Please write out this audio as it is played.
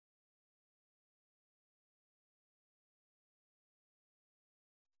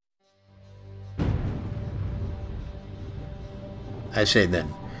I say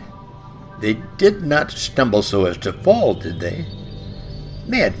then, they did not stumble so as to fall, did they?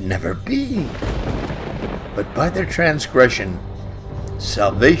 May it never be. But by their transgression,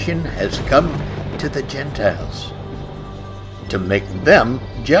 salvation has come to the Gentiles, to make them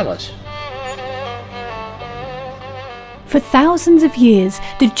jealous. For thousands of years,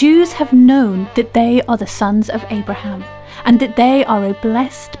 the Jews have known that they are the sons of Abraham, and that they are a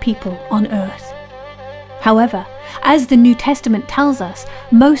blessed people on earth. However, as the New Testament tells us,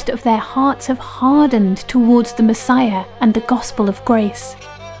 most of their hearts have hardened towards the Messiah and the gospel of grace.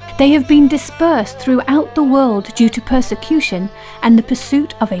 They have been dispersed throughout the world due to persecution and the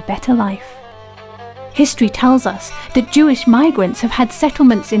pursuit of a better life. History tells us that Jewish migrants have had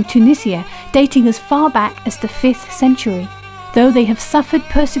settlements in Tunisia dating as far back as the 5th century. Though they have suffered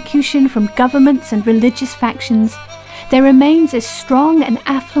persecution from governments and religious factions, there remains a strong and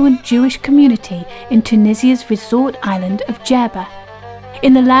affluent Jewish community in Tunisia's resort island of Djerba.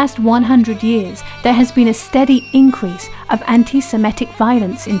 In the last 100 years, there has been a steady increase of anti-Semitic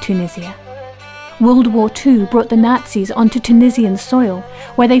violence in Tunisia. World War II brought the Nazis onto Tunisian soil,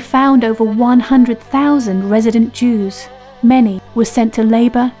 where they found over 100,000 resident Jews. Many were sent to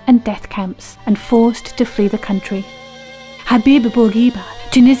labor and death camps and forced to flee the country. Habib Bourguiba,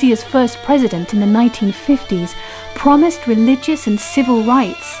 Tunisia's first president in the 1950s, promised religious and civil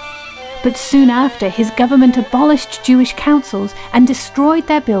rights. But soon after, his government abolished Jewish councils and destroyed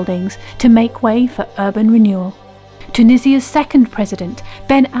their buildings to make way for urban renewal. Tunisia's second president,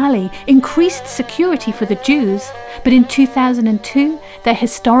 Ben Ali, increased security for the Jews, but in 2002, their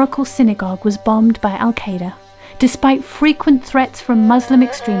historical synagogue was bombed by Al-Qaeda. Despite frequent threats from Muslim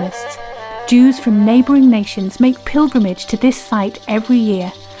extremists, Jews from neighboring nations make pilgrimage to this site every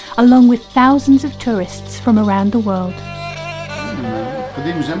year, along with thousands of tourists from around the world.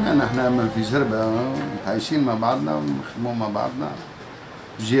 قديم زمان احنا من في زربة عايشين مع بعضنا ونخدموا مع بعضنا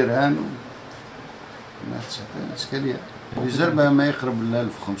جيران ما إشكالية. في زربة ما يقرب ل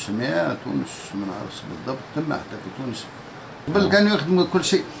 1500. تونس ما نعرفش بالضبط، تم حتى في تونس. قبل كانوا يخدموا كل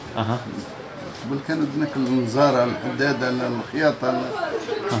شيء. قبل كانوا هناك النزارة، الحدادة، الخياطة،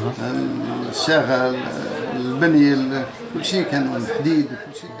 الشاغة، البني، كل شيء كانوا الحديد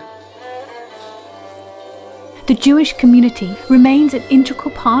كل شيء. The Jewish community remains an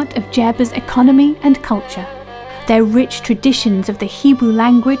integral part of Djerba's economy and culture. Their rich traditions of the Hebrew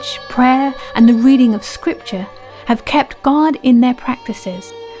language, prayer, and the reading of scripture have kept God in their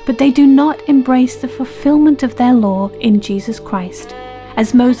practices, but they do not embrace the fulfillment of their law in Jesus Christ.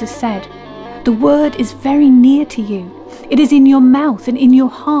 As Moses said, "The word is very near to you. It is in your mouth and in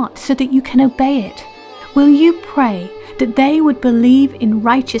your heart so that you can obey it." Will you pray that they would believe in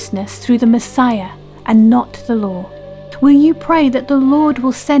righteousness through the Messiah and not the law? Will you pray that the Lord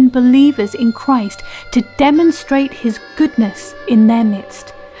will send believers in Christ to demonstrate His goodness in their midst,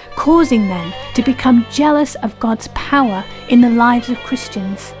 causing them to become jealous of God's power in the lives of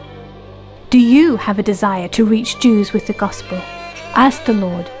Christians? Do you have a desire to reach Jews with the gospel? Ask the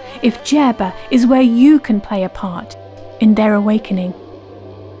Lord if Djerba is where you can play a part in their awakening.